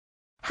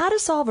How to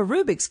solve a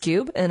Rubik's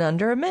Cube in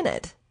under a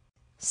minute.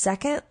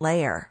 Second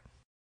layer.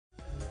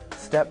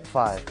 Step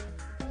 5.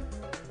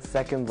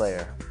 Second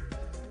layer.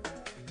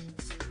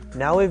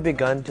 Now we've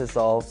begun to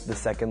solve the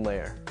second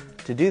layer.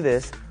 To do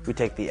this, we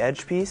take the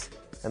edge piece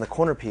and the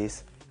corner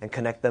piece and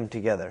connect them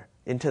together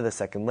into the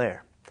second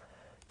layer.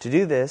 To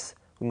do this,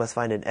 we must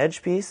find an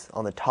edge piece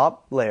on the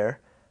top layer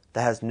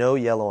that has no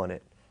yellow on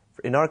it.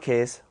 In our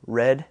case,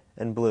 red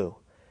and blue.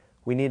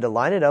 We need to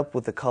line it up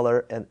with the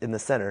color in the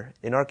center.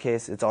 In our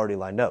case, it's already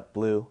lined up,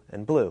 blue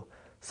and blue.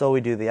 So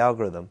we do the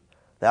algorithm.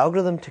 The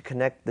algorithm to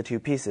connect the two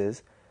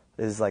pieces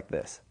is like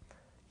this.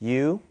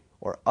 U,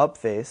 or up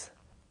face,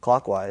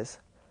 clockwise.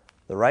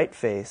 The right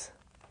face,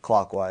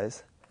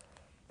 clockwise.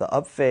 The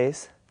up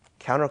face,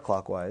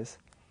 counterclockwise.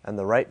 And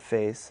the right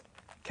face,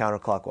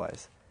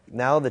 counterclockwise.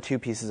 Now the two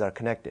pieces are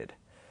connected.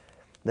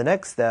 The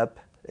next step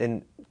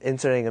in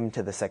inserting them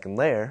into the second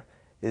layer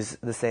is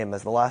the same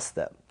as the last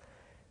step.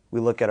 We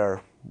look at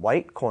our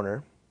white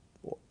corner,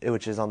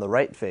 which is on the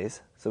right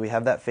face, so we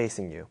have that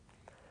facing you.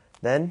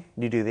 Then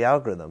you do the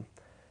algorithm.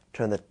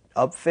 Turn the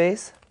up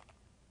face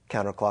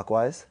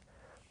counterclockwise,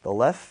 the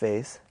left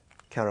face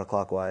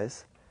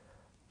counterclockwise,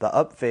 the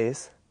up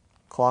face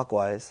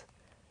clockwise,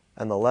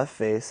 and the left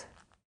face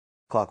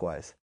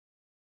clockwise.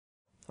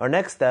 Our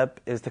next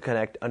step is to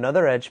connect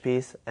another edge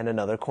piece and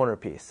another corner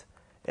piece.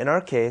 In our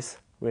case,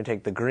 we're going to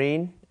take the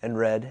green and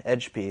red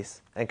edge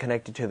piece and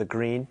connect it to the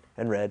green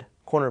and red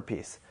corner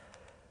piece.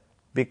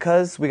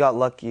 Because we got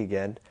lucky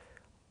again,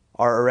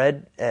 our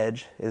red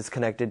edge is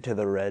connected to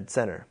the red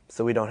center,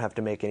 so we don't have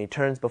to make any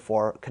turns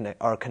before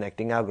our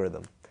connecting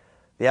algorithm.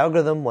 The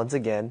algorithm, once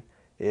again,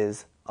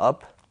 is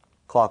up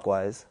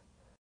clockwise,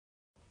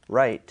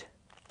 right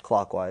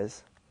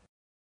clockwise,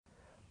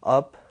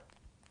 up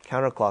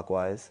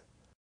counterclockwise,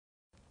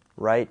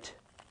 right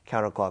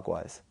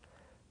counterclockwise.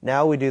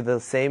 Now we do the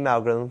same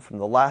algorithm from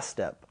the last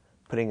step,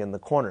 putting in the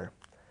corner.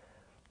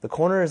 The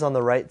corner is on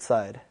the right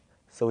side,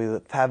 so we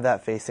have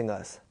that facing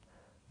us.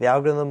 The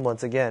algorithm,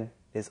 once again,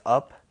 is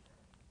up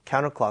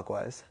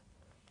counterclockwise,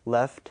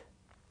 left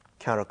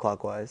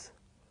counterclockwise,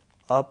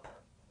 up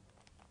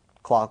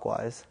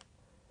clockwise,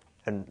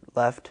 and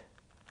left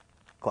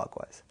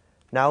clockwise.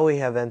 Now we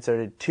have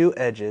inserted two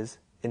edges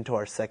into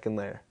our second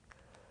layer.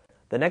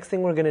 The next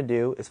thing we're going to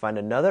do is find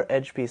another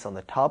edge piece on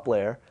the top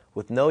layer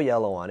with no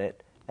yellow on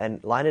it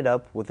and line it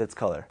up with its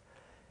color.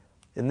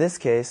 In this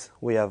case,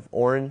 we have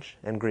orange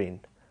and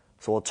green.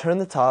 So we'll turn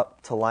the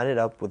top to line it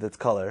up with its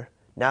color.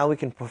 Now we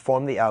can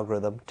perform the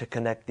algorithm to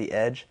connect the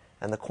edge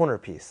and the corner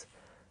piece.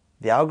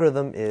 The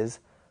algorithm is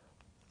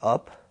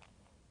up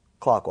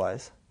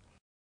clockwise,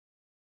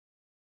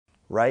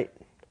 right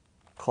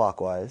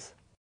clockwise,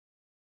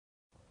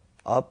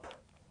 up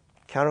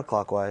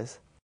counterclockwise,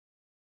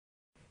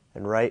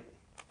 and right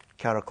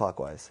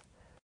counterclockwise.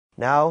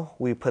 Now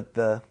we put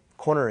the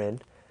corner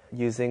in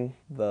using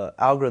the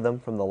algorithm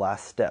from the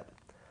last step.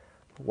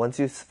 Once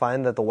you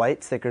find that the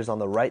white stickers on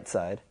the right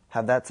side,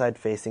 have that side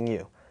facing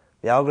you.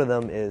 The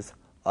algorithm is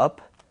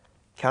up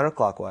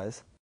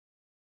counterclockwise,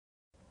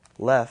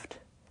 left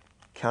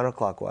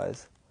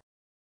counterclockwise,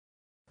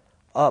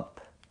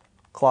 up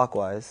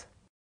clockwise,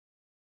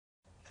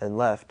 and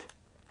left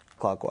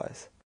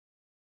clockwise.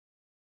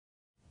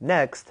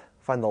 Next,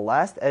 find the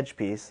last edge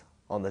piece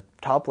on the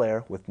top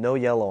layer with no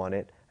yellow on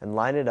it and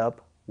line it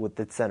up with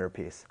its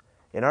centerpiece.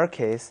 In our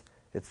case,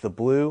 it's the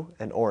blue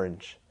and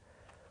orange.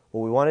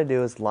 What we want to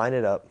do is line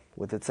it up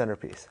with its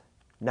centerpiece.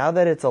 Now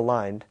that it's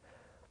aligned,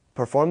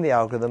 perform the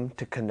algorithm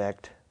to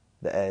connect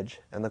the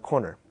edge and the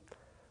corner.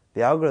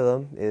 The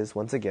algorithm is,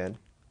 once again,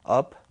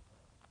 up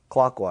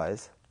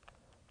clockwise,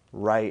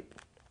 right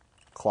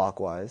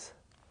clockwise,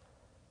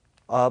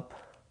 up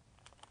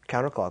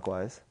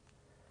counterclockwise,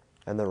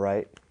 and the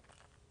right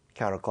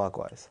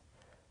counterclockwise.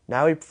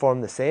 Now we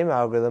perform the same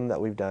algorithm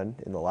that we've done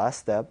in the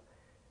last step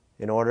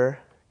in order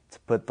to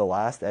put the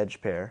last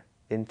edge pair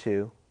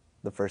into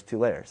the first two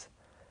layers.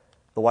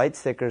 The white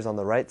stickers on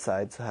the right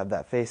side, so have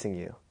that facing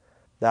you.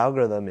 The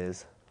algorithm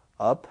is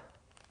up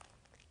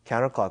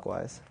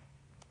counterclockwise,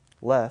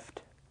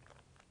 left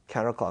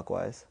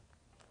counterclockwise,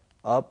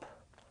 up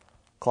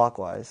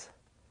clockwise,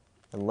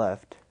 and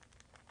left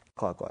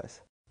clockwise.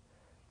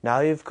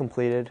 Now you've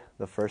completed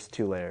the first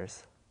two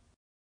layers.